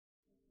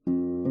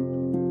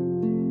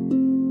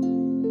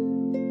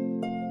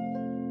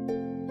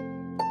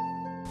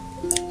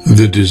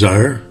The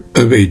Desire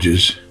of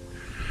Ages,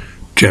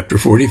 Chapter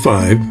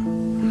 45,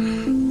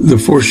 The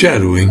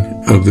Foreshadowing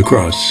of the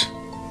Cross.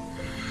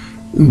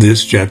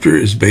 This chapter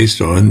is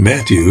based on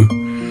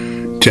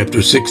Matthew,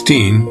 chapter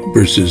 16,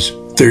 verses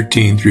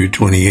 13 through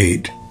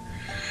 28,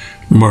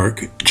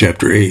 Mark,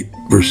 chapter 8,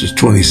 verses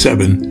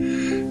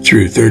 27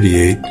 through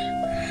 38,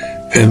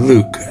 and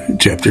Luke,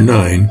 chapter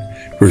 9,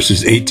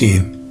 verses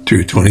 18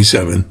 through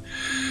 27,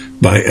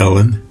 by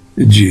Ellen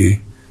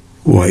G.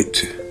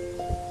 White.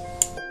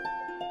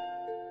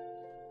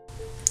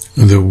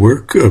 The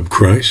work of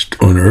Christ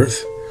on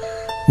earth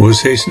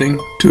was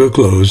hastening to a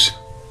close.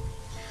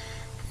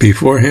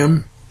 Before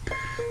him,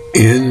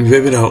 in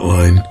vivid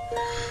outline,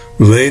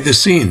 lay the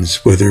scenes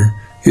whither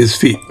his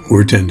feet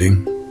were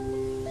tending.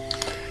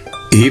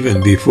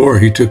 Even before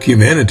he took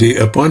humanity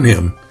upon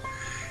him,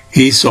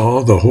 he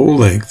saw the whole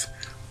length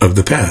of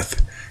the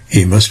path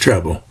he must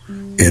travel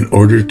in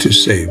order to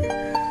save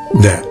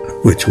that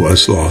which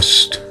was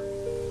lost.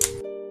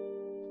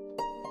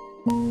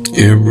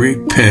 Every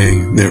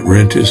pang that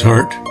rent his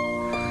heart,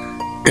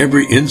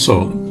 every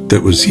insult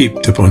that was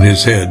heaped upon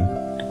his head,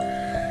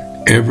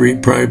 every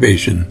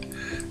privation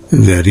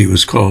that he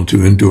was called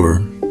to endure,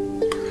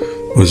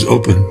 was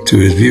open to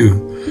his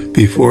view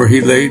before he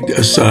laid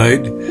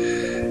aside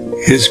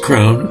his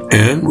crown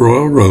and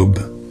royal robe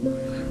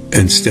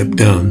and stepped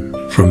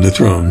down from the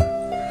throne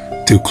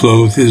to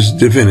clothe his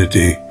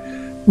divinity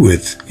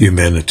with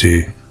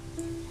humanity.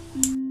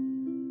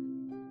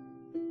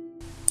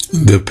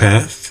 The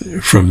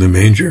path from the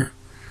manger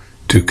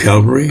to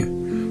Calvary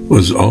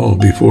was all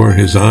before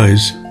his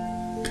eyes.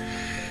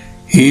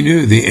 He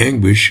knew the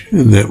anguish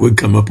that would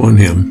come upon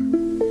him.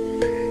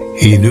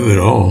 He knew it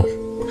all,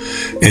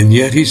 and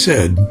yet he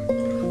said,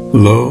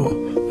 "Lo,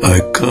 I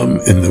come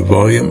in the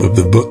volume of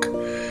the book.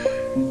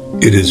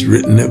 It is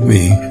written of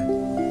me,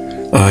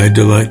 I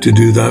delight to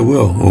do thy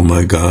will, O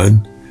my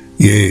God.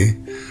 Yea,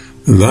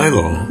 thy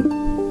law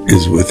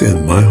is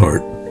within my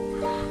heart."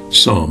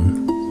 Psalm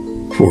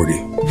 40,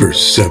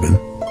 verse 7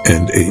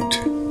 and 8.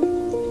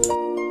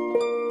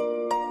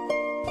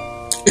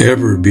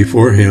 Ever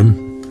before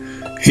him,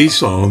 he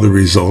saw the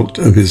result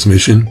of his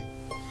mission.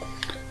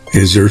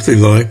 His earthly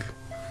life,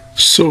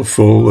 so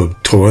full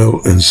of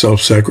toil and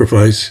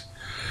self-sacrifice,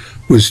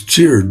 was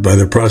cheered by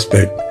the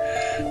prospect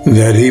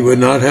that he would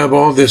not have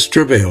all this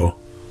travail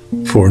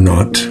for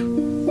naught.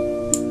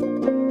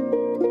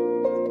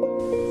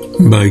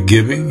 By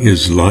giving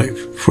his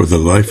life for the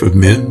life of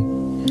men,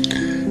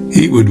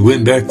 he would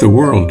win back the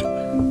world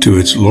to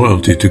its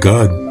loyalty to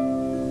God.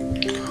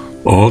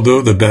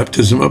 Although the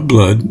baptism of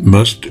blood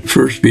must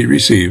first be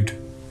received,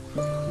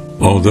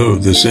 although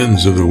the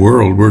sins of the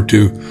world were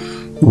to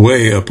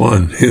weigh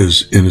upon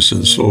his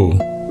innocent soul,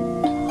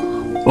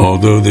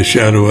 although the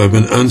shadow of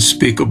an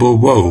unspeakable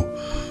woe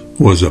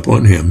was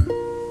upon him,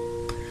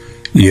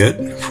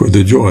 yet for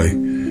the joy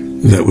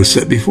that was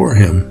set before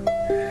him,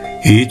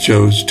 he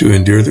chose to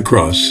endure the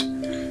cross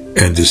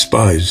and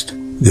despised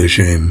the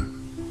shame.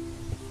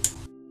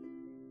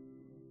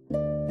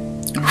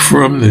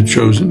 From the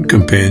chosen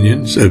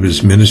companions of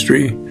his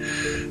ministry,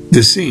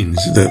 the scenes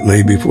that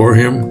lay before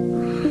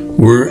him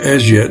were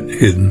as yet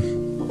hidden.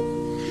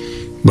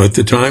 But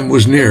the time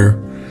was near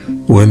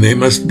when they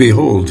must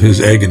behold his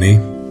agony.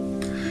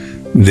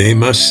 They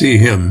must see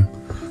him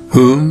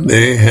whom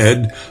they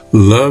had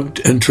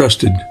loved and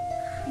trusted,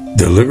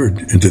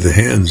 delivered into the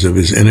hands of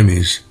his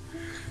enemies,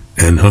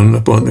 and hung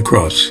upon the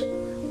cross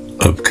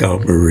of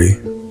Calvary.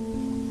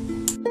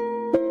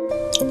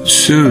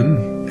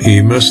 Soon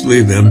he must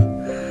leave them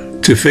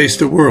to face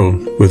the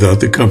world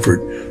without the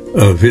comfort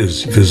of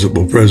his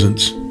visible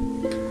presence.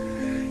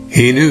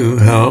 He knew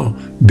how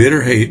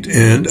bitter hate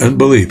and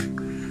unbelief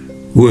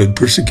would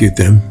persecute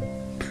them,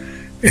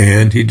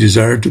 and he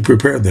desired to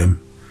prepare them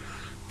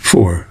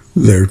for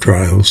their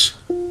trials.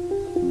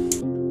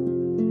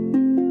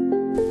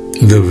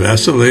 The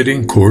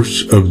vacillating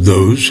course of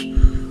those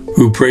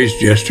who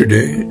praised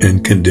yesterday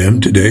and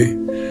condemned today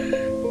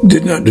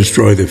did not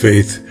destroy the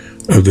faith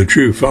of the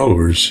true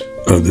followers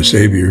of the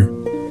Savior.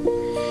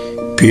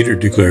 Peter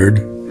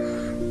declared,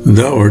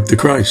 "Thou art the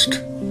Christ,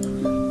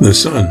 the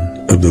Son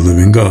of the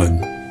living God."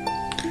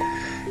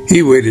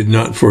 He waited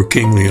not for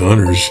kingly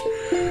honors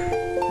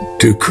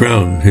to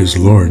crown his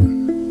Lord,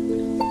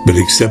 but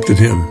accepted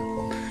him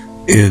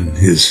in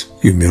his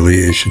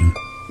humiliation.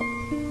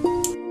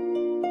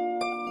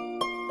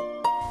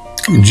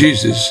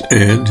 Jesus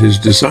and his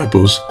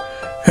disciples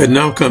had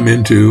now come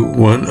into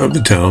one of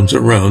the towns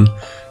around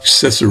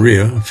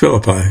Caesarea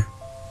Philippi.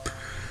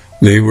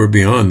 They were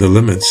beyond the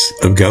limits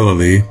of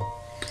Galilee,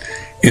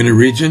 in a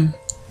region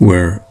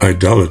where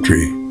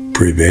idolatry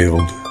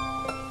prevailed.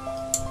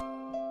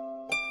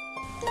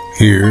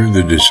 Here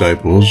the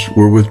disciples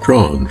were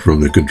withdrawn from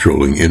the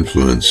controlling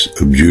influence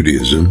of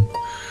Judaism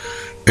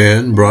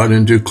and brought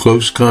into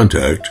close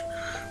contact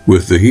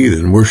with the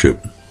heathen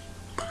worship.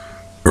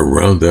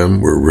 Around them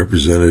were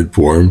represented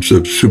forms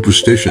of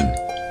superstition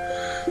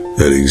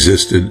that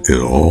existed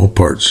in all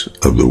parts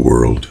of the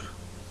world.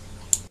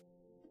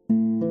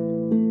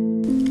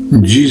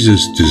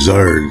 Jesus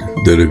desired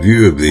that a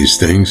view of these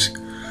things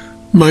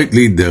might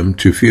lead them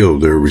to feel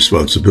their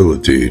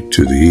responsibility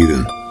to the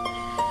heathen.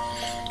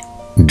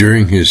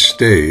 During his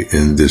stay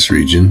in this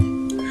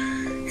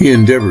region, he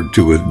endeavored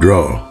to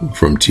withdraw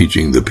from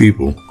teaching the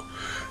people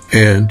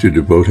and to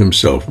devote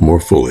himself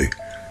more fully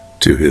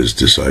to his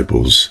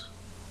disciples.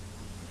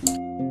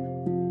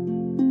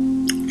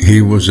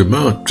 He was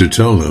about to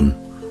tell them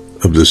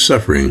of the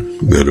suffering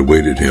that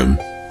awaited him.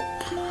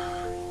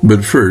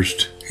 But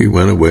first he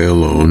went away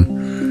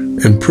alone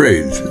and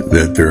prayed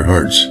that their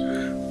hearts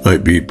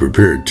might be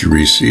prepared to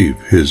receive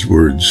his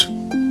words.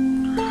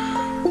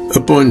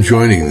 Upon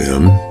joining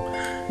them,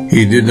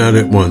 he did not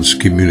at once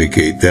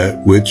communicate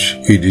that which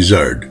he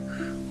desired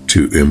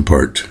to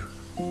impart.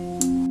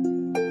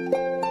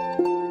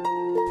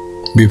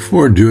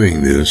 Before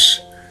doing this,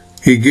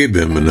 he gave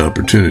them an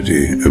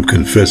opportunity of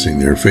confessing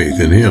their faith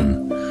in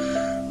him,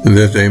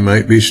 that they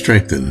might be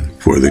strengthened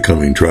for the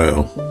coming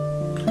trial.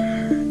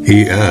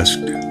 He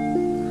asked,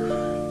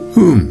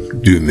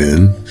 "Whom do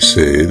men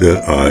say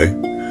that I,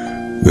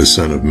 the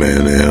Son of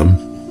Man, am?"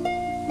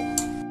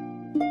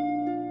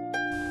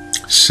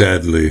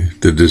 Sadly,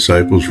 the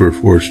disciples were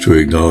forced to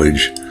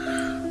acknowledge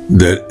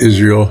that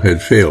Israel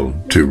had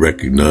failed to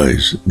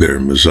recognize their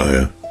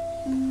Messiah.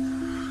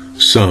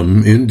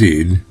 Some,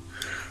 indeed,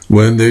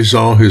 when they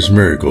saw his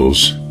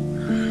miracles,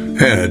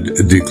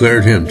 had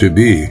declared him to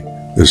be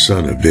the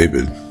Son of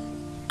David.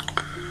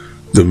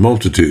 The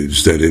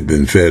multitudes that had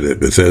been fed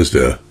at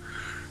Bethesda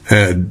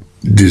had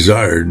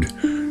desired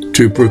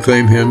to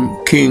proclaim him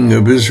King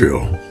of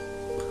Israel.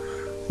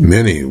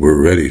 Many were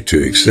ready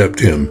to accept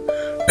him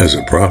as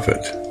a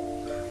prophet,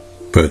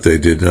 but they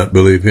did not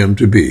believe him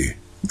to be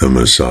the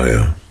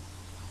Messiah.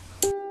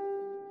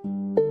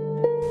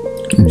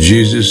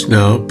 Jesus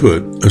now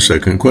put a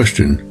second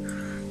question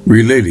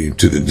relating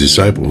to the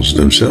disciples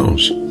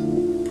themselves.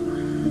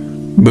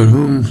 "But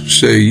whom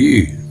say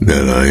ye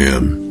that I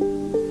am?"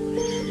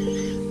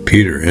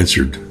 Peter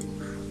answered,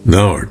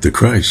 "Thou art the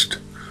Christ,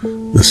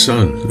 the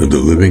Son of the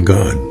living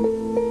God."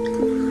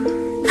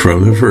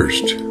 From the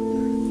first,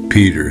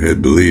 Peter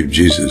had believed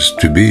Jesus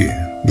to be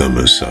the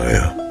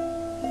Messiah.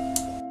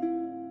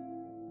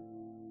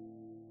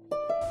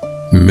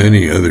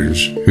 Many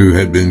others who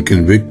had been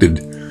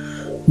convicted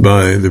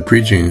by the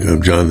preaching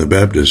of John the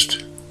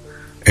Baptist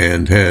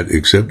and had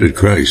accepted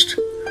Christ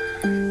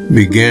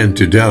began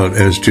to doubt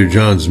as to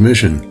John's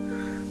mission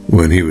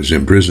when he was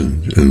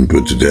imprisoned and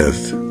put to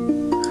death.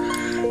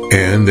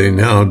 And they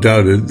now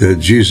doubted that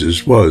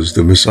Jesus was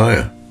the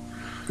Messiah,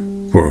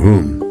 for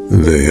whom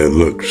they had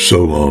looked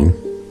so long.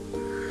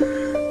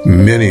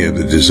 Many of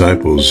the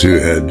disciples who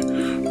had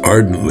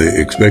ardently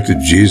expected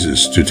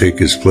Jesus to take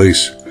his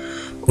place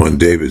on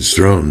David's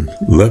throne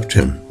left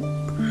him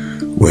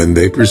when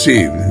they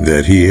perceived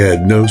that he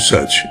had no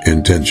such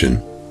intention.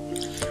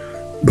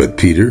 But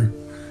Peter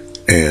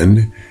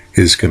and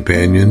his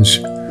companions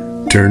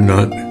turned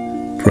not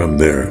from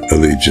their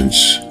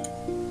allegiance.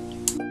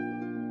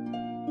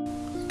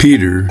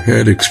 Peter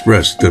had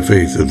expressed the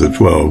faith of the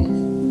 12,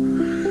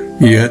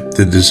 yet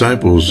the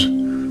disciples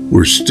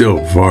were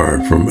still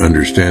far from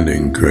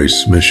understanding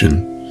Christ's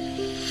mission.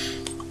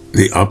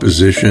 The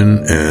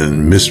opposition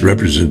and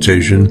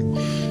misrepresentation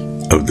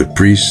of the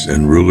priests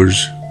and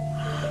rulers,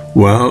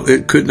 while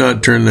it could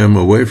not turn them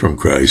away from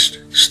Christ,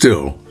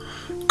 still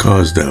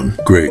caused them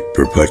great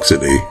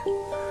perplexity.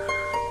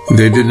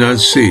 They did not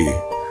see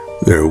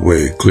their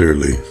way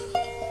clearly.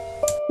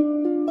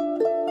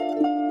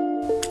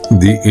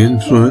 The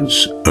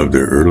influence of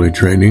their early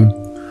training,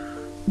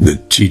 the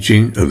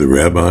teaching of the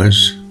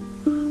rabbis,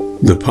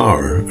 the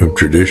power of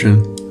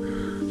tradition,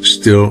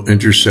 still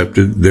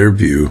intercepted their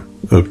view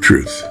of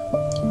truth.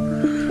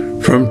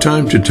 From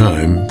time to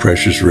time,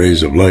 precious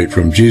rays of light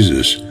from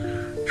Jesus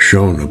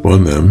shone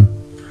upon them,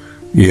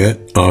 yet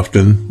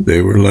often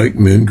they were like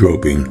men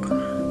groping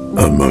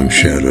among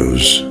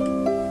shadows.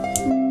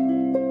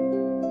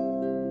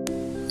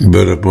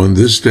 But upon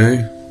this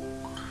day,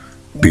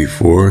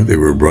 before they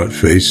were brought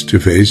face to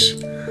face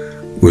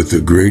with the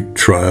great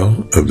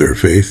trial of their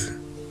faith,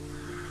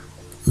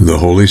 the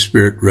Holy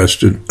Spirit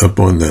rested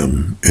upon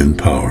them in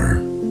power.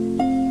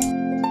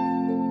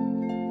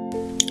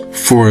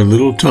 For a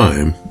little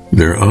time,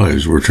 their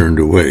eyes were turned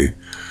away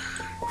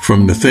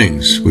from the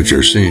things which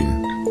are seen,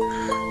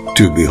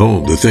 to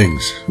behold the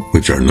things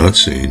which are not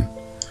seen.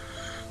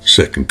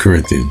 2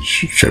 Corinthians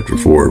chapter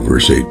 4,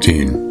 verse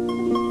 18.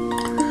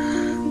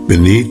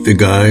 Beneath the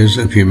guise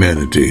of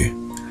humanity,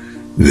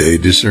 they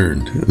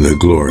discerned the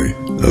glory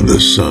of the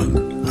Son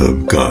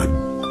of God.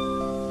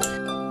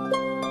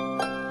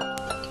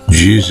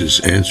 Jesus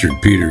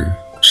answered Peter,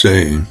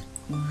 saying,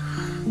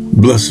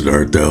 "Blessed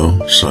art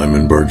thou,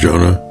 Simon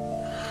Bar-Jonah,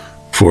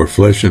 for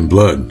flesh and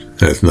blood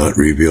hath not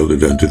revealed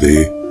it unto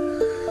thee,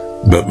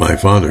 but my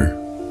Father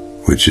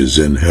which is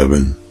in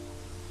heaven."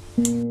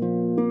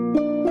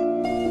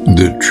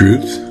 The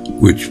truth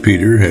which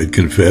Peter had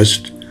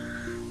confessed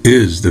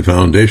is the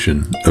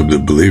foundation of the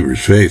believer's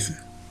faith.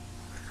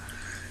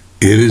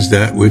 It is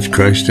that which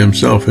Christ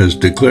himself has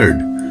declared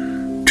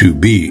to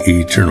be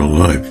eternal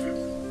life.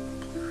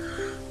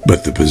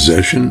 but the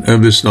possession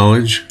of this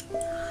knowledge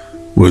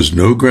was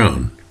no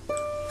ground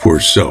for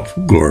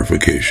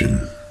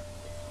self-glorification.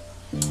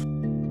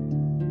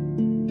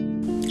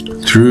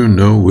 Through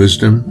no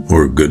wisdom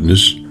or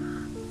goodness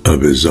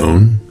of his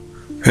own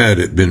had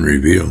it been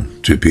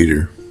revealed to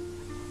Peter.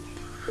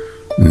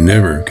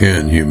 Never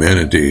can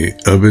humanity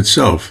of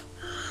itself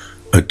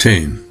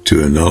attain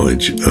to a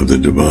knowledge of the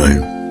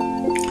divine.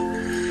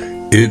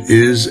 It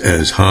is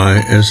as high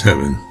as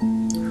heaven.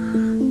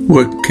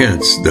 What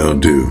canst thou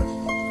do?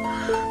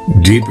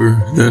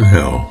 Deeper than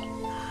hell.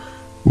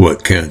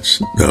 What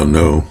canst thou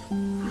know?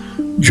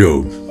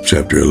 Job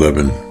chapter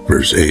 11,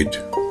 verse 8.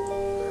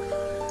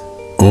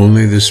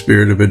 Only the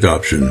Spirit of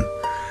adoption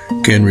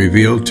can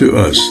reveal to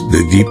us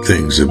the deep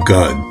things of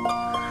God,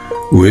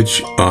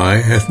 which eye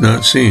hath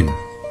not seen,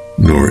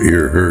 nor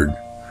ear heard,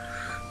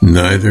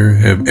 neither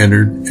have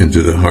entered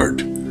into the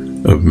heart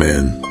of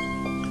man.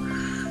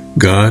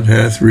 God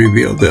hath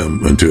revealed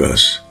them unto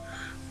us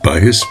by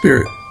his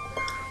Spirit,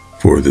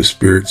 for the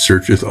Spirit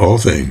searcheth all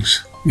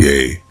things,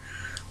 yea,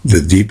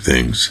 the deep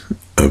things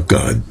of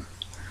God.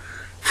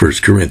 1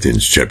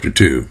 Corinthians chapter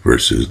 2,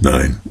 verses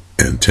 9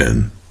 and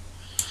 10.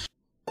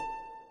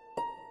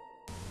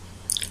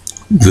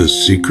 The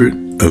secret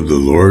of the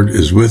Lord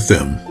is with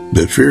them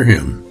that fear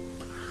him,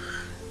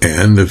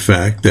 and the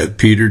fact that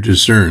Peter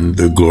discerned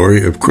the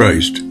glory of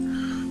Christ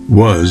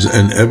was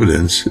an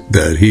evidence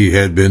that he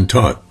had been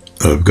taught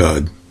of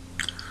God.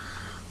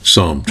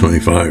 Psalm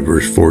 25,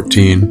 verse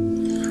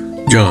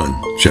 14,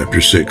 John chapter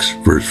 6,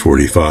 verse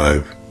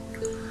 45.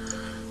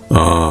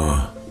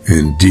 Ah,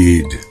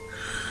 indeed,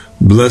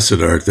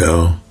 blessed art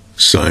thou,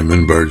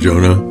 Simon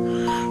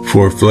Bar-Jonah,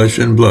 for flesh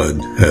and blood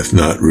hath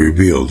not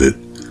revealed it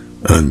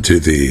unto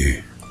thee.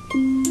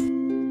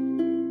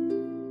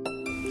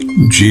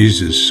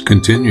 Jesus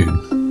continued,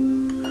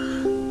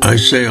 I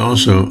say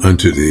also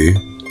unto thee,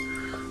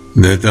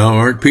 that thou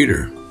art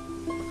Peter,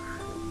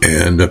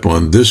 and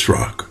upon this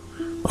rock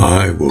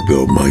I will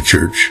build my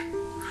church,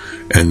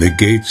 and the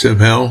gates of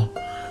hell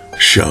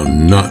shall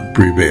not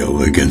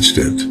prevail against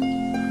it.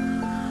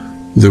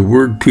 The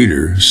word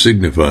Peter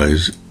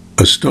signifies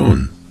a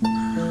stone,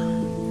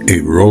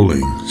 a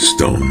rolling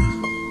stone.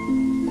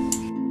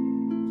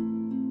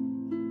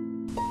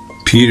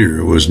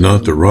 Peter was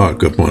not the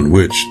rock upon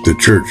which the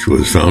church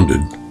was founded.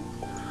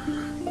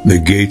 The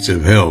gates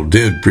of hell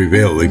did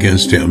prevail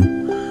against him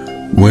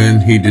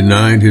when he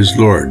denied his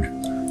Lord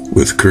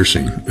with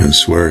cursing and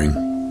swearing.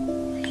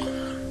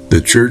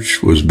 The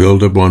church was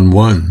built upon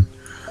one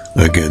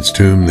against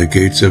whom the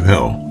gates of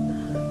hell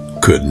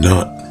could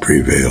not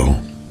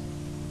prevail.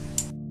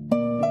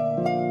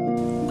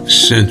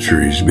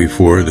 Centuries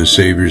before the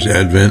Savior's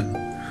advent,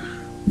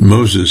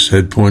 Moses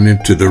had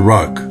pointed to the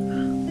rock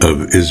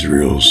of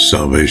Israel's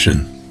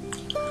salvation.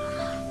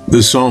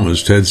 The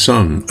psalmist had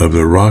sung of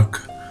the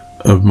rock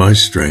of my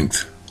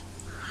strength.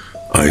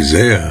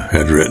 Isaiah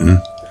had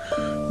written,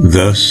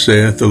 Thus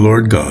saith the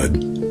Lord God,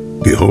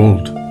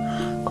 Behold,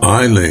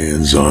 I lay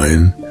in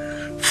Zion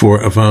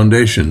for a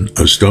foundation,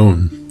 a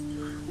stone,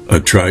 a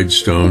tried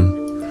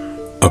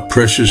stone, a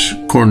precious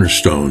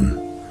cornerstone,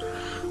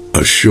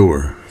 a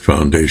sure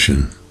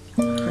foundation.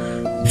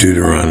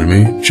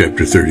 Deuteronomy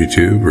chapter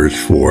 32,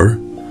 verse 4,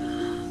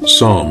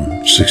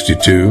 Psalm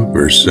 62,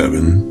 verse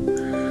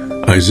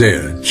 7,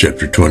 Isaiah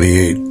chapter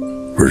 28,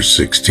 verse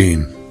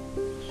 16.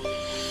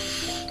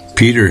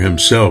 Peter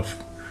himself,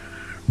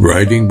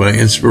 writing by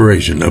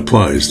inspiration,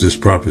 applies this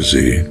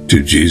prophecy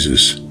to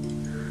Jesus.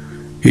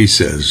 He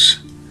says,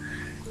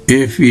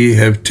 If ye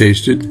have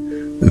tasted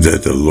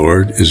that the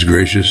Lord is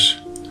gracious,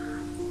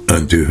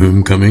 unto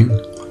whom coming,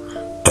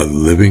 a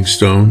living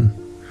stone,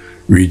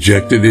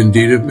 rejected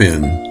indeed of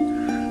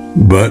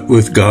men, but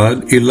with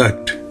God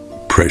elect,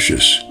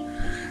 precious,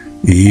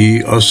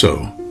 ye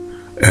also,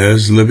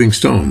 as living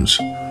stones,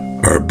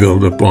 are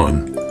built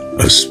upon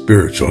a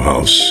spiritual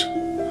house.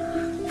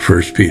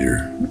 1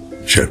 Peter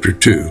chapter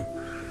 2,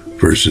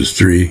 verses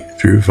 3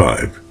 through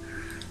 5,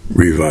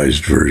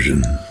 Revised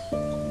Version.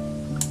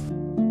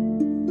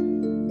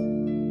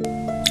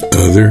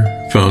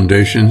 Other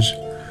foundations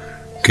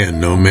can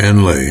no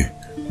man lay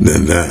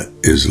than that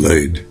is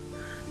laid,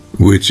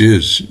 which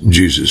is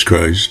Jesus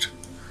Christ.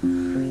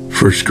 1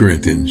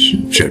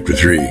 Corinthians chapter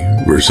 3,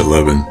 verse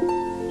 11.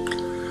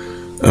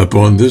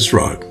 Upon this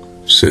rock,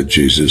 said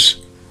Jesus,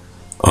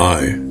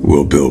 I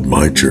will build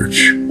my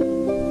church.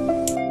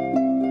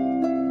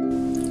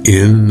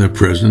 In the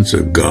presence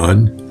of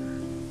God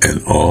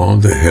and all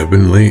the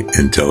heavenly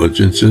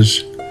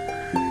intelligences,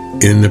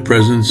 in the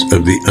presence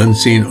of the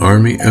unseen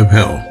army of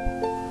hell,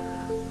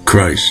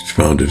 Christ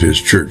founded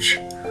his church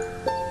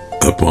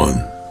upon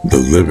the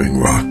living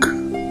rock.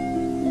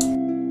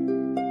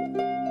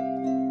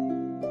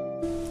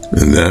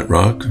 And that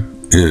rock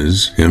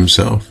is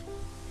himself,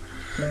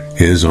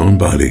 his own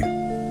body,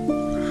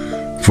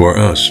 for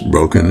us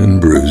broken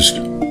and bruised.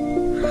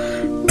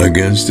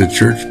 Against the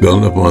church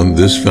built upon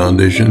this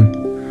foundation,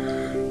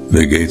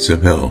 the gates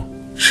of hell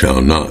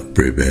shall not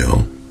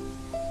prevail.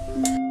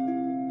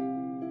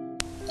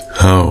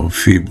 How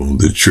feeble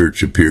the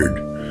church appeared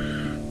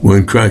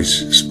when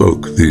Christ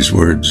spoke these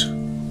words.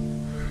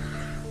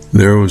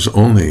 There was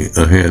only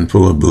a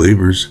handful of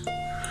believers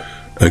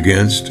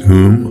against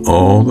whom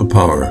all the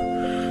power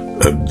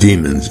of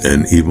demons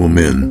and evil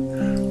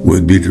men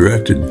would be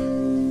directed.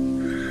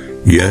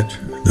 Yet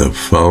the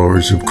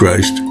followers of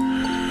Christ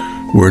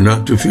were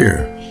not to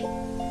fear.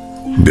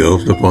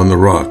 Built upon the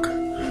rock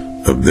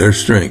of their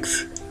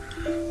strength,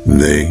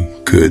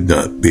 they could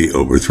not be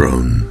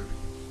overthrown.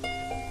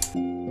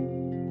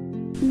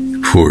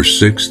 For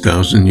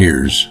 6,000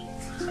 years,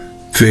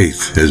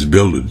 faith has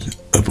builded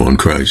upon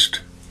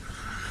Christ.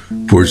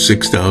 For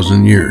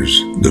 6,000 years,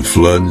 the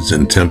floods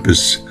and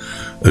tempests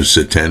of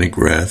satanic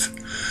wrath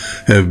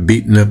have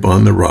beaten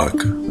upon the rock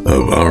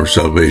of our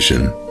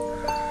salvation,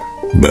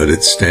 but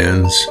it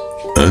stands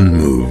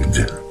unmoved.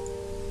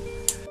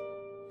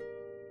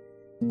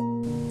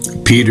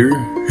 Peter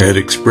had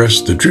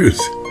expressed the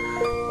truth,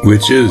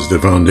 which is the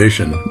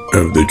foundation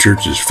of the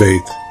church's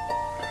faith,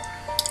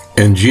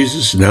 and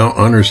Jesus now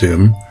honors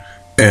him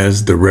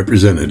as the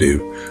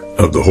representative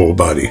of the whole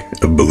body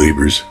of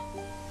believers.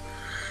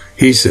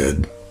 He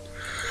said,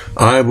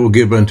 "I will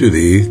give unto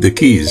thee the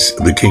keys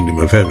of the kingdom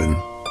of heaven,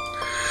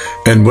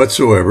 and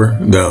whatsoever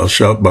thou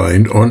shalt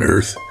bind on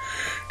earth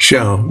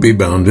shall be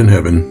bound in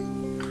heaven,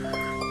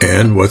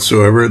 and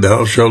whatsoever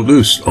thou shalt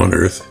loose on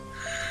earth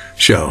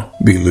shall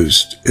be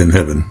loosed in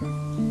heaven."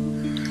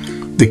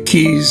 The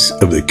keys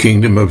of the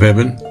kingdom of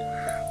heaven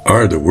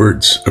are the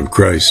words of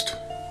Christ.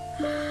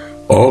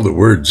 All the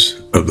words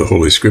of the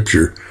Holy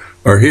Scripture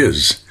are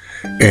His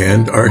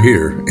and are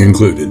here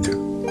included.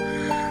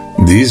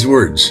 These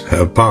words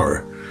have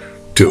power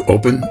to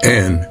open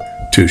and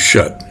to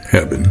shut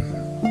heaven.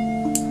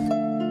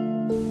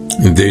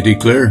 They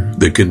declare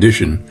the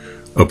condition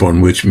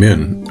upon which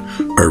men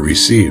are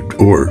received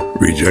or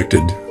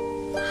rejected.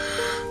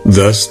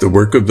 Thus, the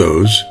work of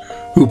those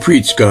who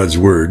preach God's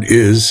word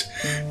is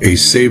a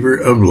savor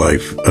of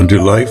life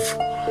unto life,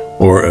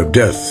 or of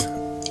death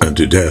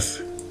unto death.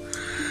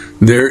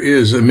 There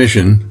is a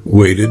mission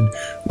weighted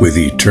with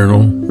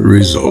eternal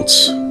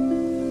results.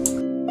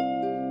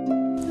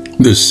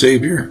 The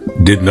Savior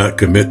did not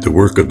commit the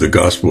work of the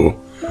gospel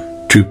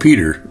to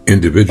Peter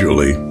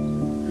individually.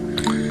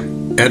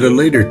 At a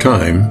later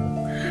time,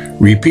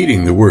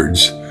 repeating the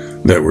words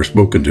that were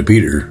spoken to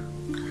Peter,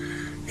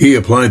 he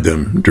applied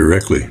them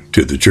directly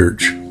to the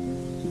church.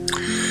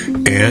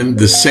 And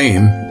the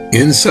same,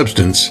 in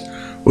substance,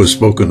 was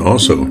spoken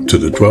also to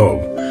the 12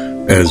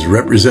 as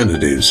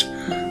representatives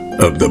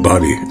of the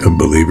body of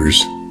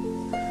believers.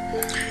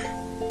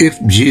 If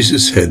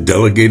Jesus had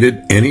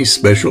delegated any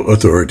special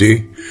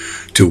authority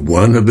to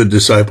one of the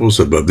disciples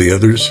above the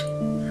others,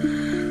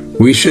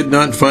 we should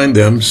not find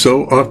them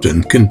so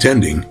often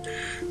contending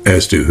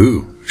as to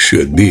who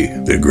should be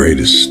the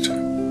greatest.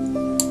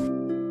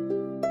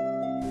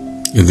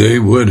 They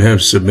would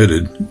have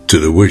submitted to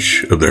the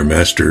wish of their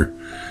master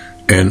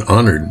and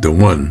honored the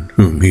one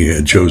whom he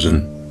had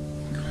chosen.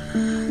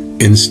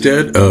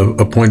 Instead of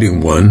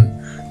appointing one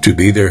to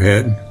be their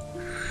head,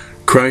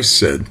 Christ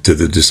said to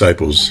the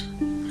disciples,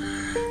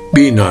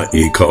 "Be not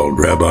ye called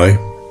Rabbi,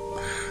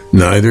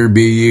 neither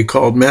be ye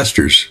called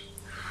masters,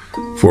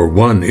 for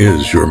one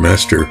is your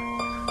master,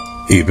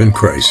 even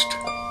Christ."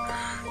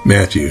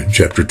 Matthew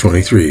chapter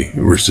 23,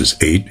 verses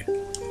 8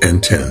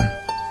 and 10.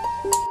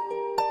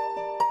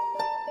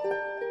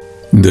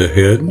 The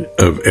head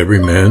of every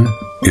man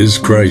is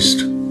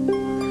Christ.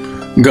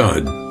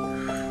 God,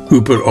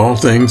 who put all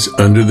things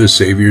under the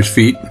Savior's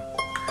feet,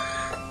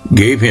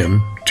 gave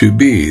him to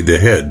be the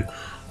head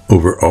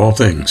over all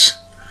things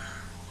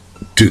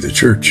to the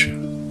church,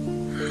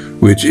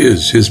 which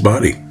is his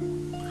body,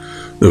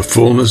 the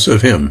fullness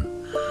of him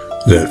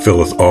that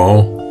filleth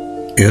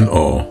all in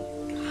all.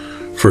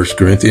 1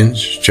 Corinthians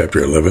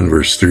chapter 11,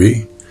 verse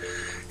 3,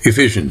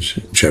 Ephesians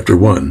chapter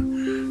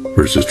 1,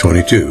 verses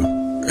 22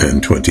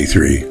 and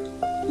 23.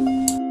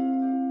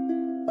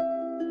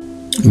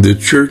 The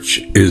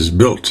church is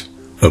built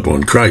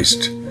upon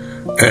Christ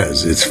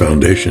as its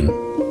foundation.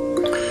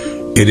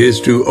 It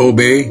is to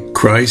obey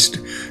Christ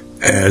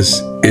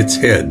as its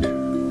head.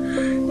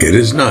 It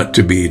is not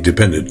to be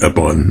dependent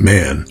upon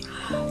man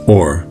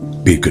or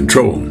be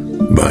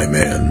controlled by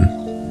man.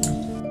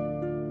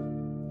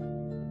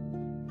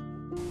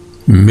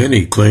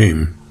 Many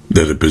claim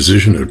that a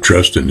position of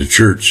trust in the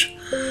church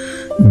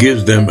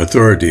gives them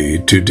authority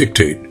to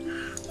dictate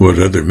what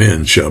other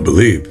men shall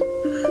believe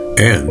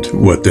and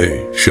what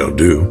they shall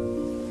do.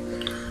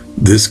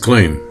 This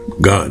claim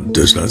God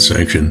does not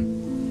sanction.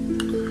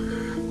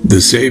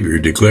 The Savior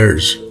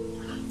declares,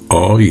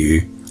 "All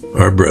ye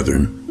are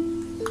brethren."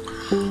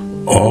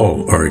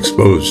 All are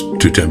exposed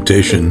to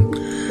temptation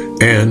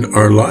and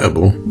are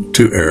liable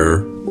to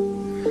error.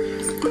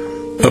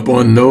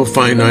 Upon no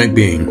finite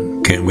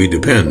being can we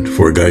depend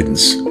for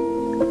guidance.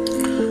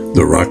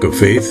 The rock of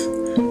faith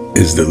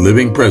is the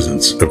living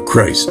presence of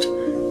Christ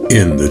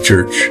in the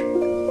church.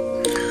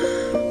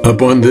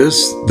 Upon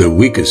this, the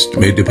weakest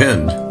may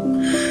depend,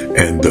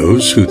 and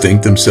those who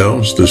think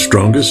themselves the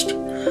strongest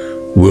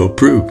will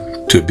prove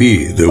to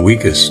be the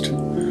weakest,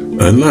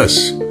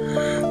 unless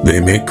they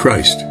make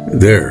Christ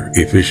their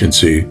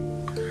efficiency.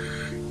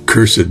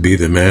 Cursed be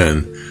the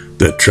man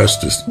that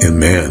trusteth in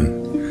man,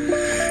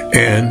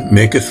 and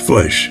maketh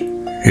flesh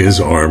his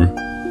arm.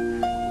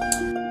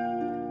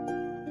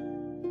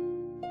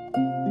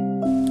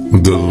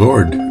 The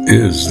Lord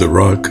is the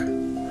rock.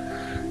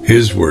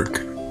 His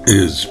work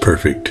is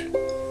perfect.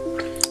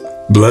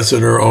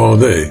 Blessed are all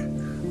they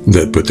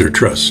that put their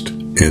trust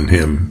in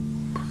him.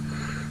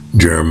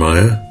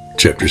 Jeremiah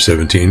chapter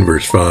 17,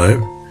 verse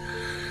 5.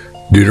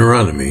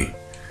 Deuteronomy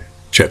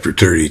chapter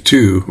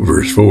 32,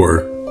 verse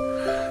 4.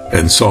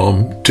 And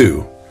Psalm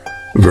 2,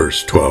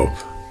 verse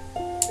 12.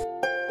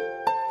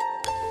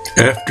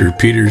 After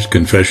Peter's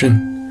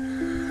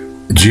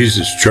confession,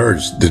 Jesus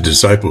charged the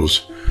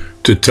disciples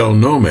to tell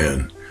no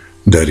man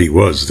that he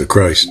was the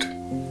Christ.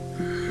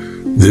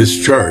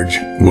 This charge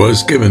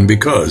was given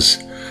because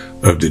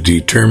of the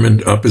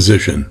determined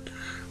opposition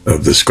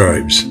of the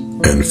scribes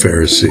and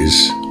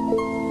Pharisees.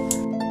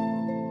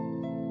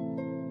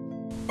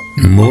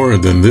 More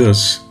than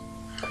this,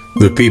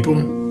 the people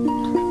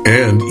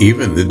and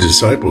even the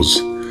disciples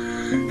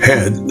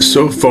had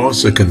so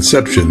false a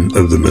conception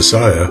of the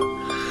Messiah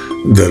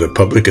that a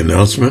public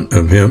announcement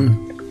of him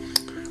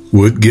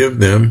would give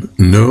them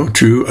no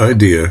true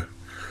idea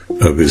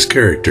of his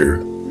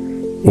character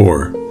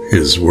or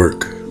his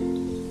work.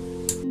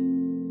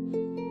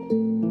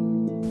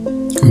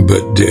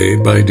 But day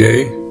by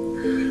day,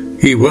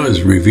 he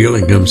was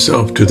revealing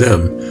himself to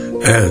them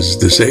as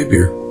the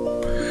Savior,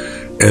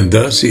 and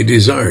thus he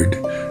desired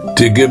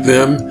to give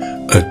them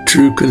a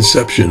true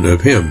conception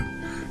of him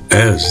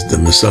as the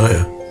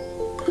Messiah.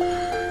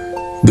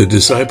 The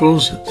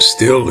disciples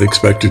still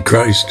expected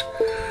Christ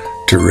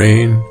to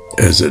reign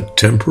as a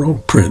temporal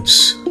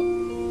prince.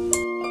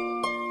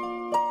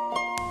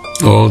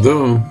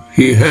 Although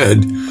he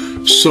had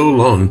so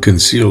long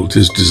concealed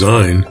his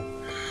design,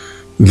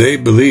 they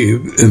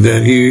believed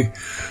that he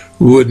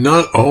would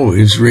not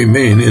always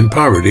remain in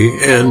poverty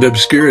and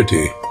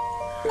obscurity.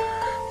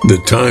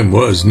 The time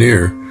was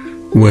near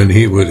when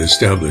he would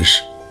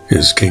establish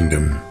his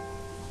kingdom.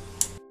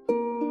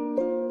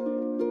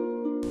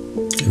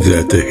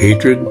 That the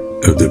hatred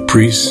of the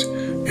priests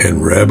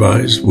and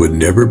rabbis would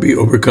never be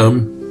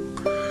overcome,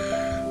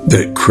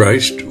 that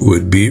Christ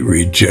would be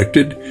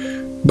rejected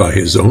by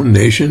his own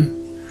nation,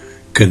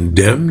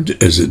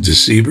 condemned as a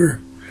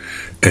deceiver,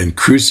 and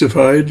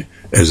crucified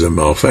as a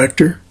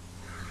malefactor,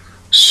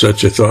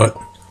 such a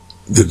thought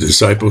the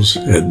disciples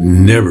had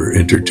never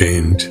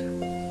entertained.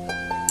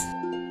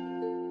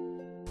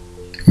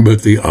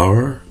 But the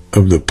hour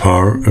of the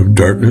power of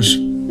darkness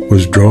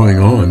was drawing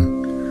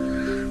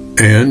on,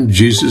 and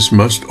Jesus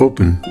must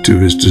open to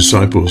his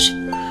disciples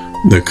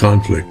the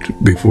conflict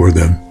before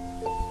them.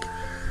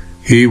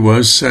 He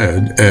was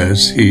sad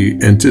as he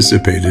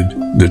anticipated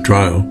the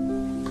trial.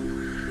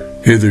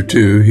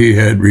 Hitherto he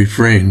had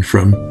refrained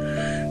from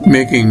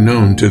making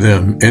known to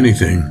them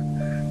anything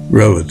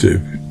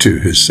relative to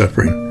his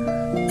suffering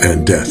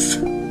and death.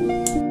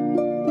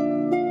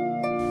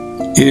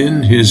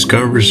 In his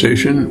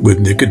conversation with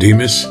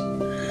Nicodemus,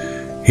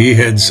 he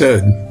had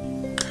said,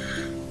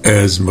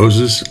 "As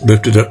Moses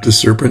lifted up the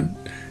serpent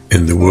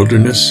in the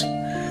wilderness,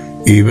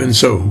 even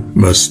so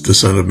must the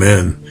Son of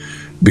Man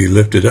be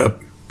lifted up,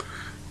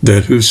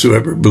 that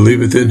whosoever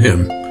believeth in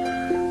him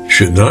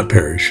should not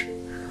perish,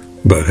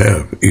 but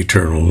have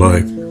eternal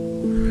life."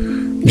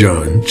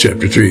 John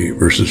chapter 3,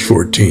 verses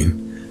 14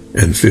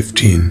 and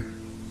 15.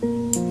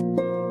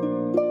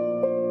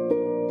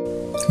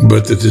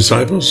 But the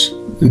disciples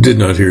did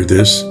not hear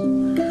this,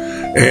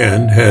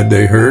 and had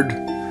they heard,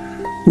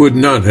 would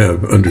not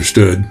have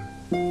understood.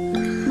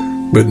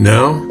 But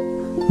now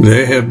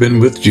they have been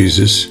with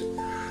Jesus,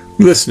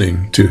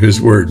 listening to his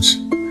words,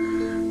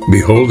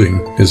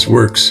 beholding his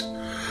works,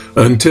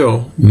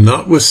 until,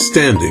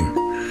 notwithstanding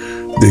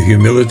the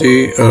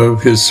humility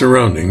of his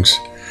surroundings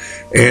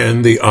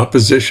and the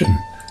opposition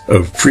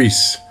of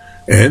priests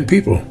and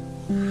people,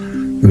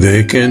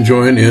 they can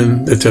join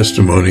in the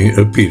testimony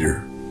of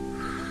Peter.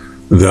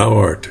 "Thou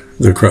art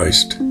the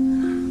Christ,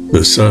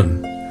 the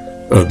Son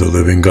of the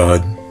living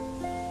God."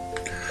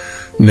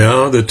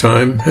 Now the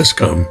time has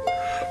come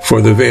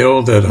for the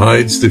veil that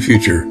hides the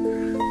future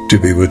to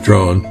be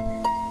withdrawn.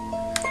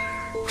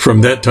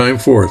 From that time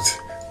forth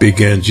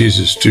began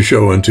Jesus to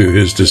show unto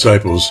his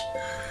disciples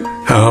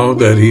how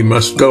that he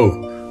must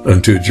go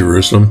unto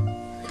Jerusalem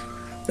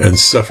and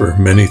suffer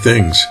many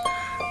things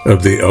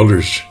of the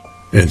elders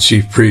and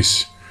chief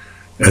priests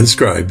and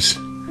scribes,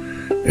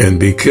 and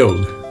be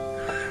killed,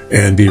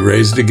 and be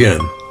raised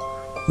again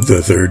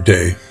the third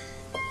day.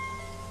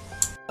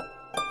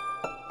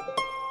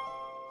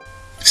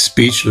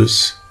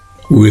 Speechless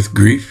with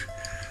grief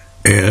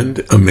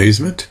and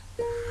amazement,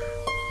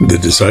 the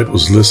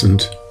disciples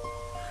listened.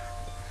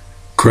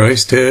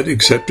 Christ had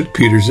accepted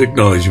Peter's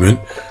acknowledgement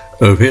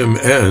of him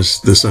as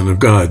the Son of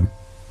God,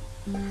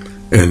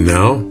 and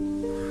now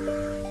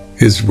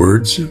his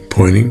words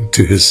pointing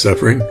to his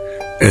suffering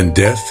and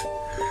death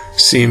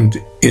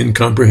seemed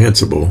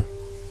incomprehensible.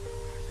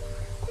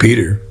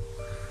 Peter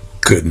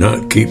could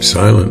not keep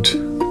silent.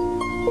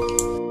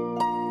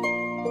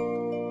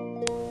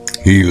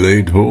 He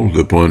laid hold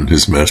upon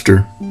his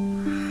master,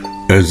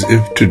 as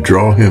if to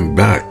draw him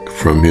back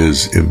from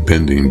his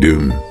impending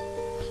doom,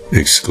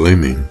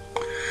 exclaiming,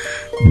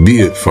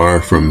 "Be it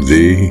far from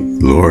thee,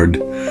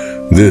 Lord,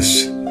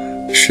 this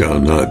shall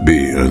not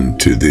be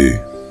unto thee."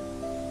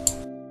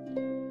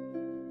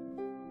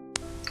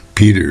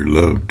 Peter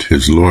loved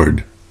his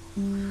Lord,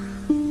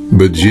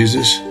 but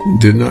Jesus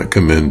did not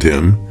commend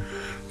him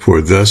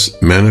for thus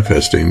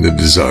manifesting the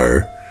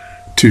desire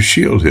to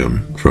shield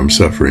him from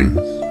suffering.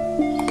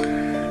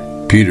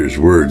 Peter's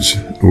words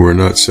were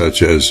not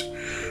such as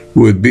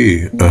would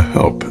be a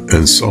help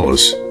and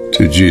solace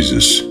to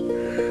Jesus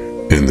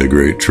in the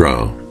great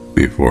trial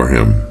before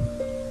him.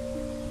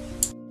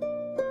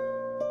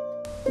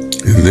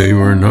 They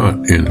were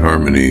not in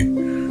harmony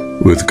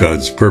with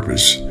God's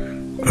purpose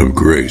of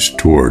grace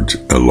towards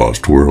a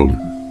lost world,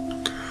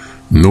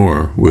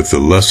 nor with the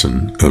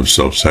lesson of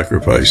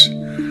self-sacrifice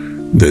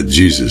that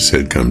Jesus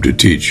had come to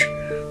teach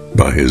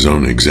by his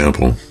own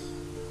example.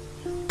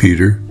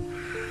 Peter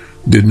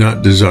did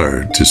not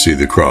desire to see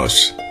the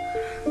cross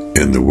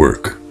in the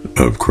work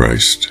of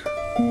Christ.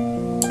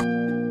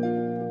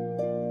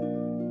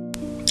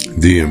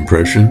 The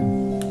impression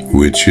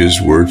which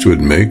his words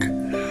would make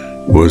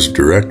was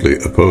directly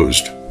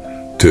opposed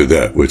to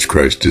that which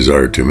Christ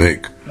desired to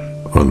make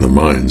on the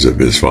minds of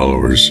his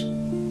followers.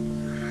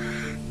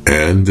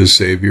 And the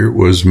Savior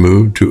was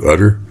moved to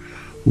utter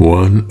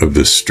one of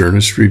the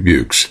sternest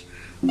rebukes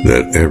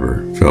that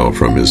ever fell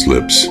from his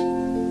lips.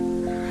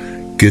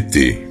 "Get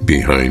thee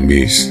behind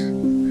me,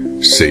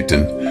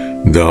 Satan,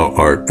 thou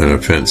art an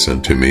offense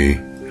unto me,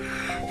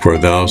 for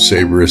thou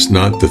savorest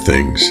not the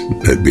things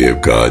that be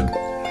of God,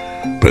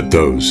 but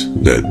those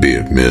that be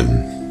of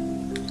men."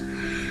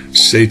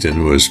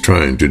 Satan was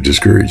trying to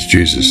discourage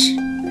Jesus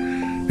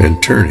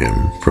and turn him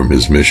from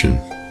his mission.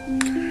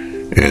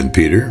 And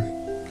Peter,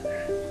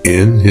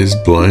 in his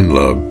blind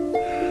love,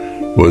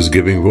 was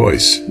giving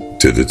voice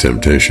to the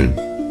temptation.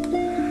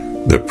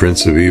 The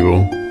Prince of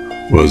Evil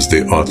was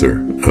the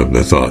author of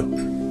the thought.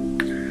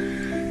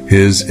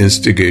 His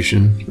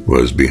instigation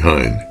was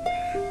behind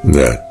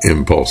that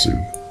impulsive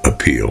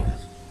appeal.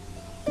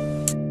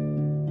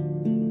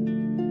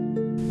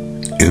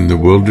 In the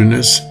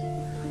wilderness,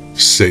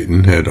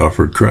 Satan had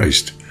offered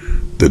Christ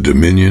the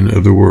dominion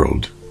of the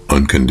world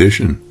on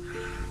condition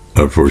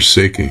of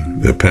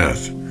forsaking the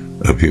path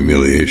of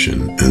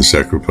humiliation and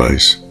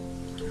sacrifice.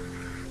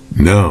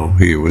 Now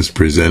he was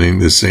presenting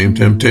the same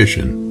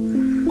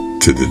temptation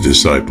to the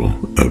disciple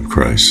of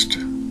Christ.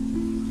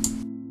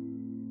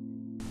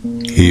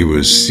 He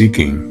was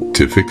seeking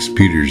to fix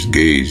Peter's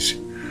gaze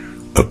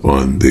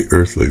upon the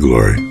earthly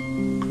glory,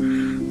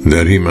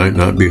 that he might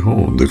not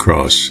behold the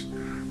cross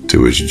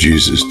to which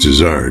Jesus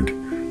desired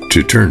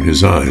to turn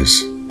his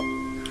eyes.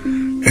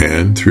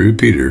 And through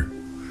Peter,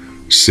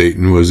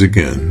 Satan was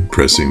again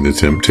pressing the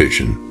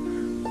temptation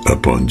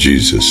upon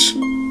Jesus.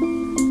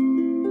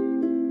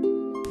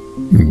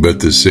 But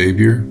the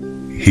Savior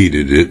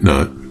heeded it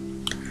not.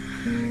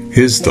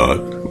 His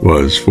thought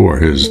was for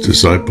his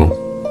disciple.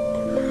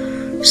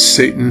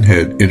 Satan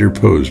had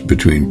interposed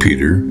between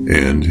Peter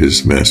and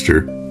his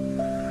master,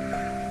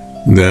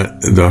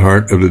 that the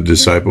heart of the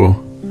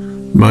disciple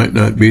might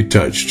not be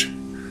touched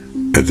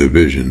at the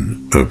vision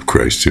of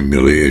Christ's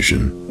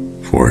humiliation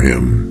for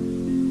him.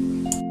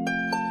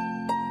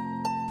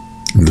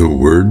 The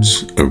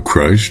words of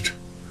Christ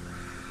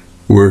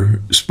were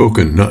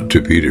spoken not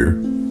to Peter,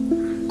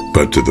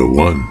 but to the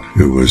one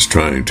who was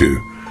trying to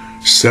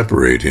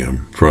separate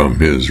him from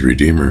his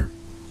Redeemer.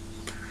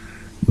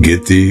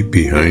 "Get thee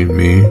behind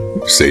me,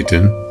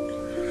 Satan.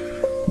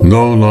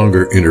 No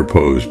longer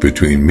interpose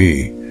between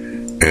me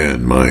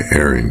and my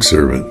erring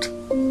servant.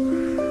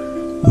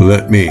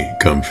 Let me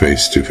come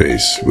face to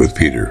face with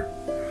Peter,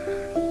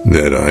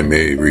 that I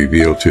may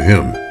reveal to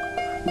him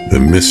the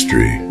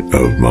mystery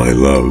of my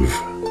love."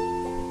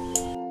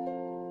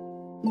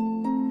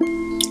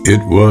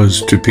 It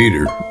was to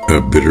Peter a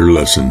bitter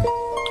lesson,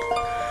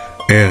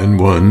 and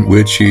one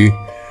which he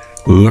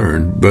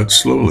learned but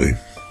slowly,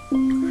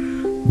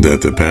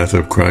 that the path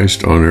of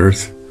Christ on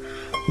earth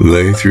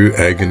lay through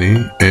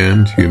agony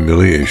and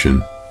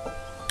humiliation.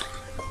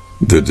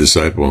 The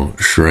disciple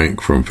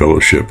shrank from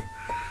fellowship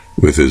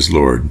with his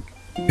Lord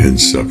in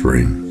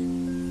suffering.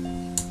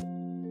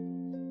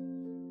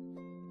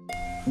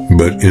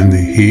 But in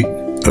the heat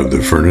of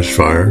the furnace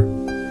fire,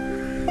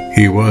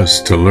 he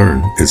was to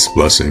learn its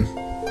blessing.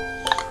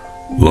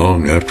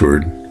 Long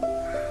afterward,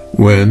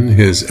 when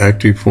his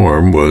active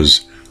form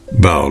was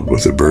bowed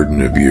with the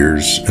burden of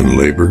years and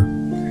labor,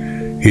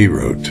 he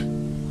wrote,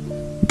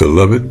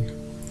 "Beloved,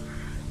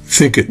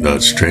 think it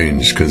not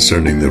strange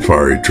concerning the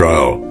fiery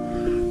trial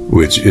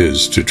which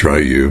is to try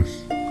you,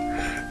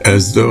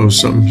 as though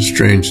some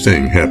strange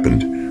thing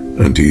happened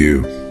unto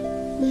you.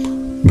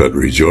 But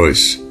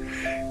rejoice,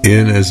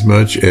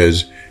 inasmuch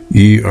as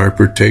ye are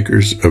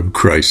partakers of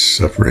Christ's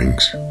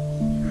sufferings,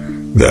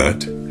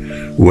 that,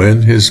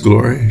 when his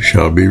glory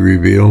shall be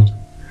revealed,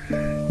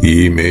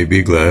 ye may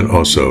be glad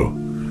also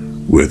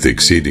with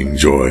exceeding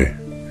joy."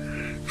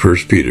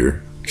 1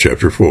 Peter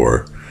chapter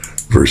 4,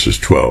 verses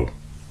 12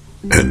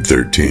 and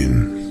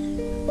 13.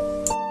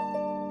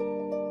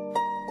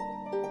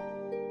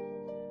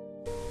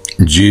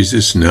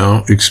 Jesus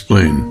now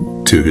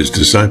explained to his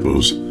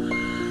disciples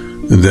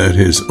that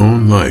his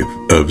own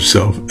life of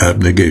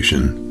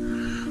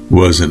self-abnegation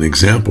was an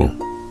example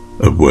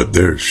of what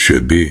theirs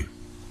should be.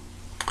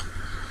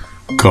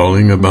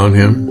 Calling about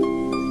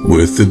him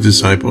with the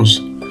disciples,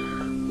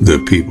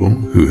 the people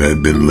who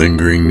had been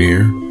lingering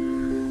near,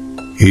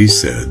 he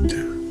said,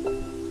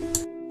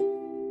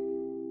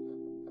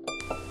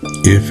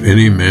 "If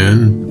any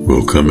man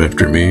will come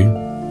after me,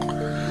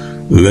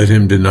 let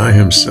him deny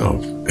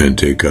himself and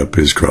take up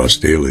his cross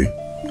daily,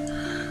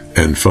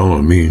 and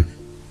follow me."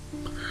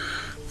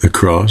 The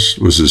cross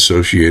was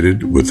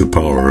associated with the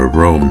power of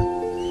Rome.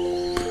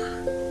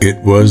 It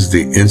was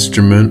the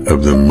instrument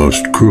of the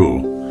most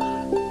cruel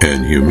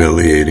and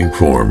humiliating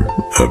form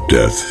of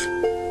death.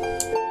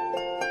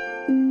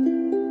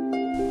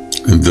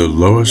 The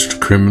lowest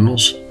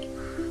criminals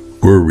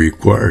were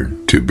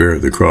required to bear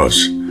the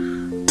cross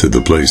to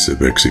the place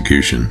of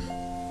execution,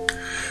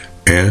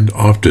 and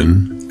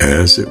often,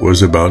 as it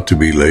was about to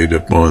be laid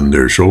upon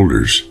their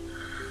shoulders,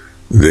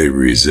 they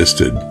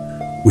resisted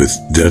with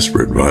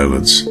desperate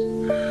violence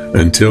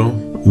until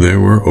they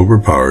were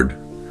overpowered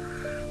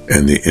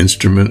and the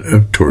instrument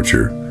of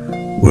torture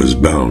was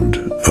bound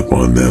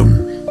upon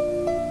them.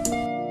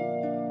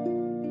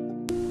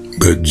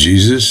 But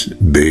Jesus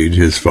bade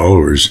his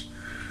followers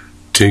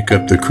take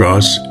up the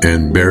cross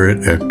and bear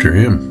it after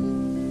him.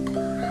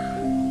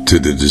 To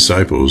the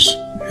disciples,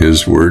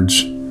 his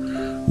words,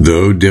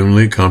 though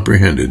dimly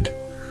comprehended,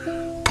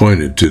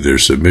 pointed to their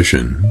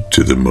submission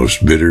to the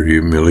most bitter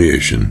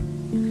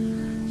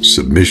humiliation,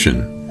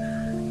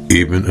 submission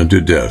even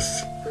unto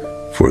death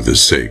for the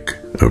sake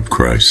of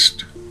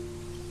Christ.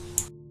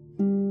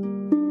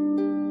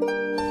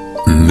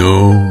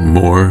 No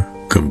more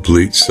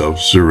complete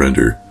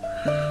self-surrender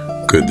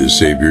could the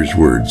Savior's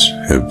words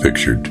have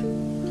pictured.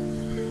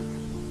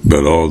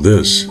 But all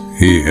this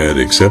he had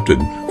accepted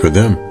for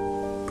them.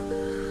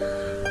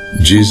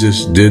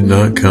 Jesus did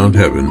not count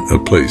heaven a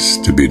place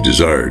to be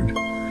desired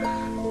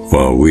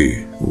while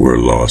we were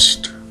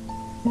lost.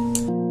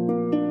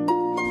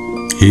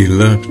 He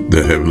left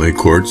the heavenly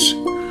courts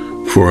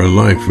for a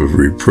life of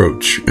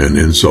reproach and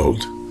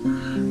insult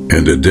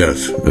and a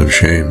death of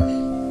shame.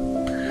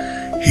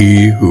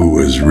 He who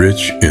was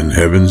rich in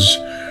heaven's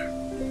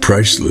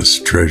priceless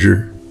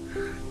treasure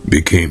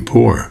became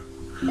poor,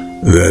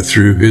 that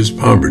through his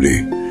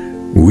poverty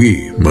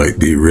we might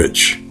be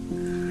rich.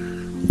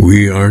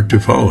 We are to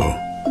follow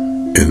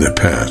in the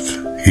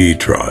path he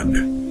trod.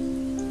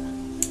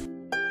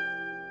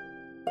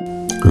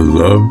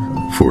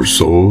 Love for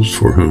souls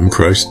for whom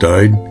Christ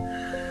died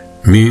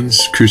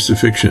means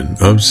crucifixion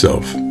of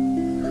self.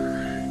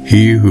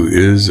 He who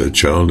is a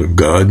child of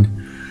God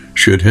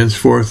should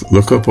henceforth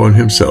look upon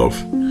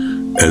himself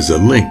as a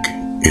link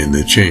in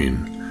the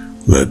chain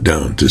let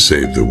down to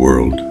save the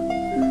world,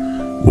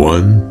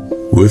 one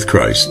with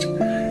Christ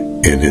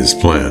in his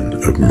plan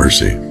of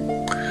mercy,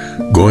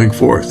 going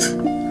forth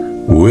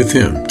with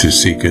him to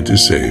seek and to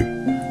save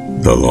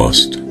the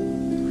lost.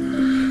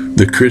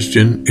 The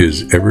Christian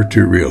is ever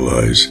to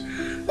realize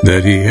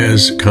that he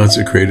has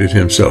consecrated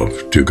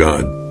himself to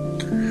God,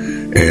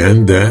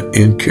 and that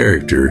in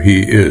character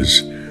he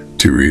is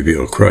to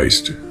reveal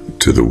Christ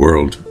to the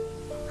world.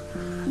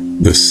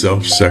 The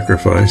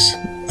self-sacrifice,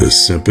 the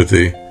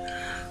sympathy,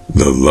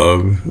 the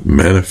love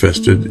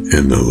manifested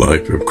in the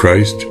life of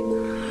Christ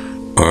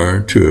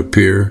are to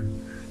appear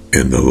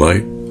in the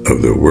light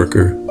of the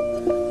worker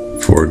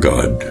for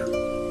God.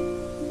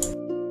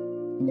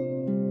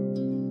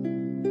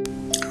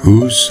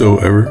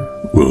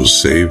 Whosoever will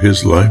save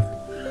his life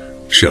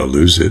shall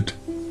lose it,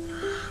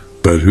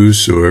 but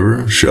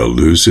whosoever shall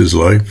lose his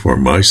life for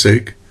my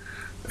sake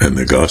and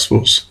the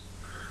gospel's,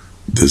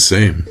 the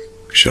same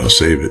shall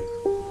save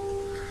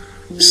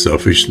it.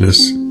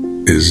 Selfishness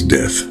is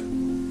death.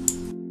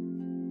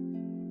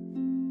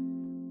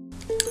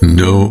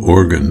 No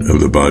organ of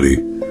the body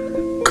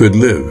could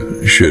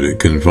live should it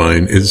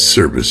confine its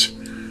service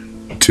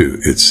to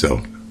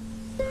itself.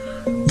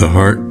 The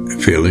heart,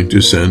 failing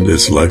to send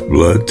its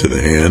lifeblood to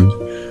the hand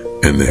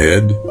and the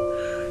head,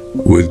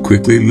 would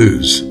quickly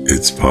lose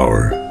its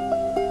power.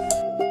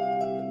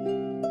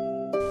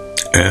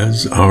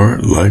 As our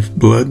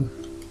lifeblood,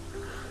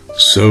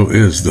 so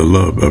is the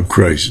love of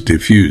Christ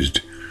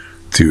diffused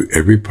through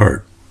every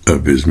part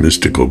of his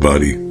mystical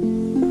body.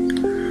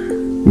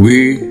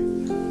 We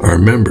are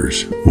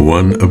members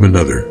one of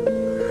another,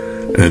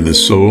 and the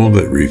soul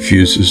that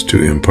refuses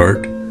to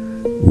impart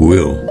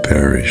will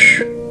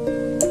perish.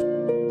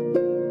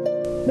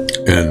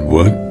 And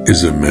what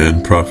is a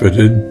man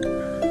profited,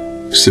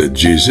 said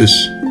Jesus,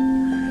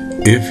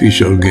 if he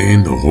shall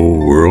gain the whole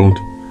world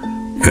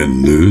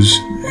and lose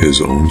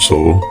his own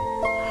soul?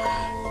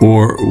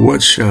 Or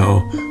what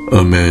shall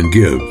a man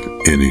give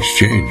in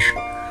exchange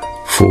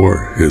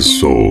for his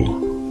soul?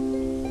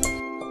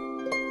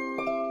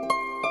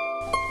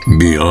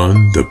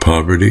 Beyond the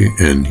poverty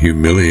and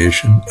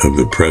humiliation of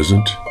the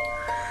present,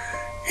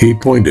 He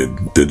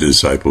pointed the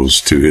disciples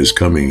to his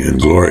coming in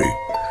glory,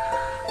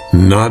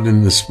 not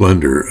in the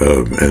splendor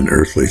of an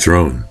earthly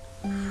throne,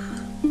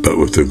 but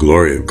with the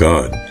glory of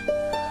God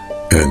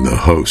and the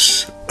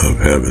hosts of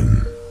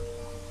heaven.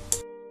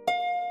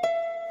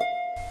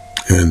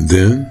 And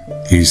then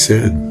he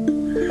said,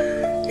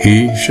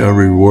 "He shall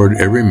reward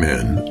every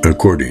man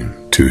according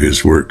to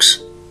his works."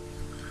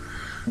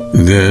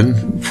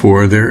 Then,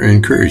 for their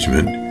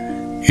encouragement,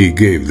 he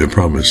gave the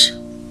promise,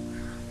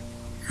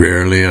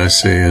 "Verily I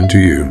say unto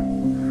you,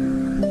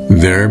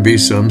 there be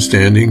some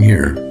standing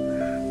here,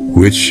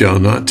 which shall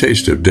not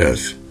taste of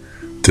death,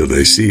 till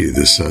they see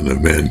the Son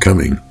of Man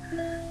coming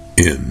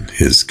in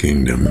his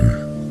kingdom."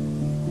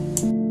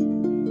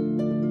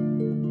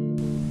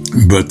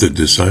 But the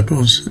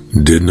disciples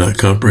did not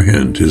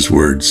comprehend his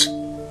words.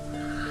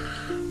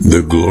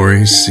 The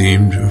glory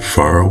seemed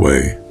far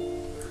away.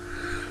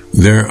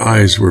 Their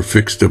eyes were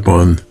fixed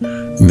upon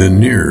the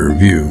nearer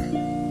view,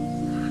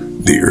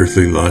 the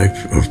earthly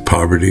life of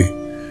poverty,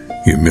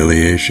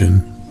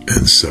 humiliation,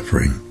 and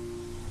suffering.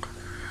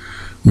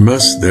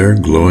 Must their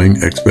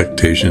glowing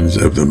expectations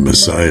of the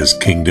Messiah's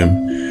kingdom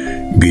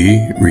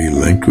be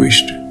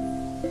relinquished?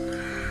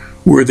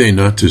 Were they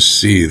not to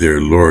see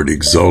their Lord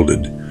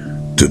exalted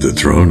to the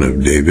throne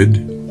of David?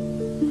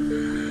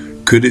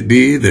 Could it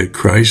be that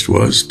Christ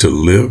was to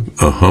live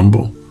a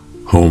humble,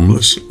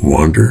 homeless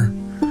wanderer,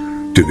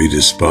 to be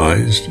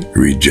despised,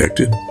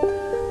 rejected,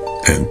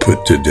 and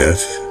put to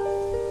death?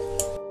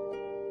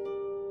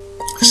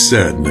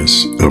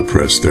 Sadness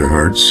oppressed their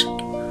hearts,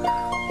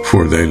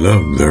 for they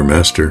loved their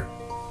master.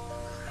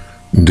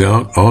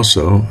 Doubt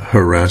also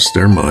harassed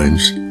their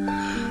minds,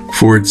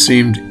 for it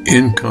seemed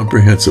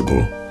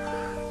incomprehensible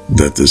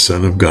that the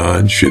Son of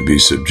God should be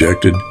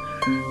subjected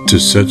to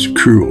such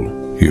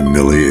cruel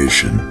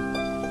humiliation.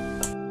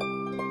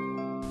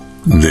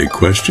 They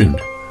questioned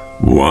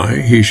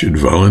why he should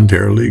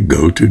voluntarily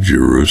go to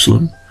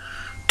Jerusalem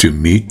to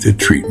meet the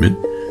treatment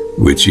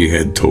which he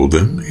had told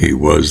them he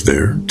was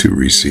there to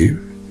receive.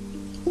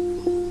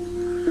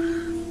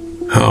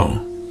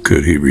 How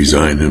could he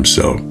resign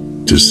himself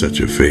to such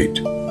a fate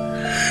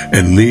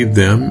and leave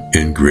them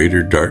in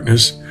greater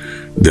darkness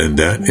than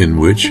that in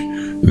which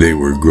they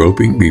were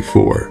groping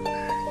before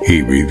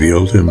he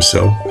revealed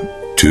himself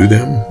to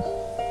them?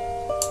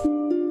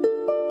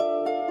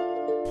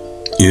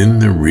 In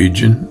the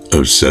region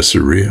of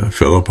Caesarea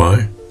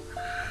Philippi,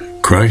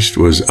 Christ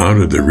was out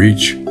of the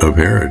reach of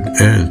Herod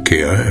and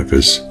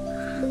Caiaphas,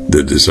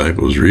 the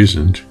disciples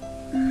reasoned.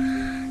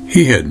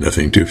 He had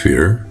nothing to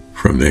fear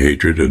from the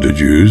hatred of the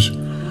Jews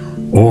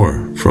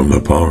or from the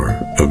power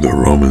of the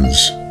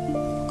Romans.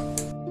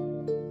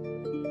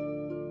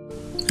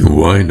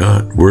 Why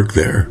not work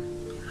there,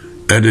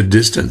 at a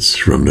distance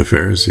from the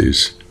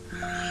Pharisees?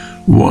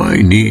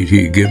 Why need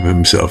he give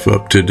himself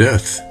up to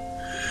death?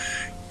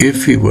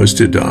 If he was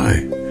to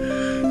die,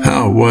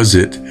 how was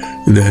it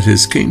that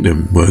his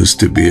kingdom was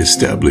to be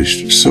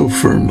established so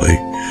firmly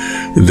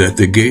that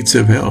the gates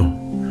of hell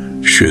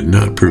should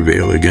not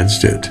prevail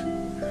against it?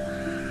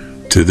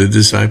 To the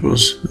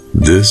disciples,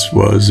 this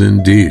was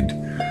indeed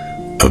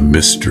a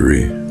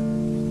mystery.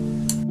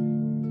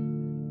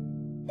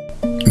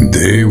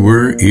 They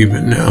were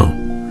even now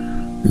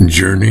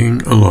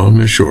journeying along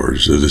the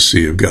shores of the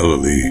Sea of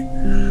Galilee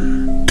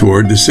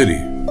toward the city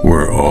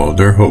where all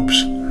their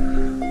hopes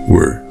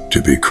were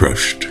to be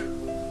crushed.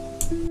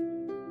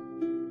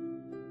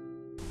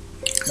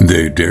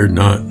 They dared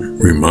not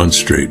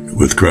remonstrate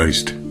with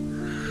Christ,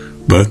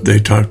 but they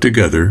talked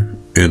together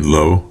in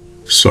low,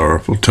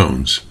 sorrowful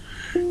tones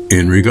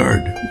in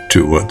regard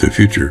to what the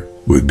future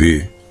would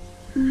be.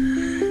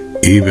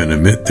 Even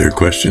amid their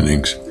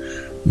questionings,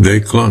 they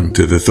clung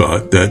to the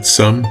thought that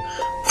some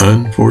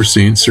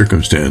unforeseen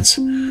circumstance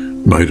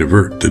might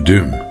avert the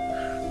doom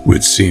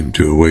which seemed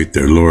to await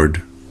their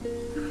Lord.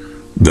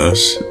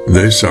 Thus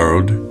they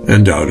sorrowed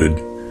and doubted,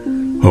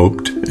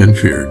 hoped and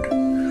feared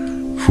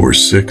for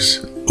 6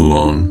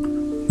 long,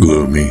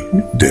 gloomy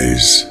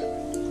days.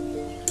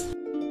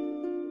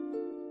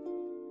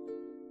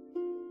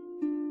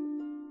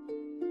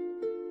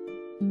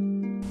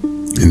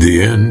 In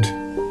the end,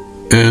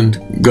 and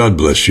God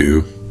bless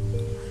you,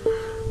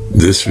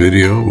 this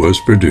video was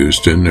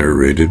produced and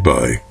narrated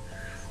by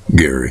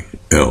Gary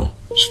L.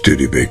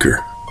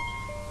 Studebaker.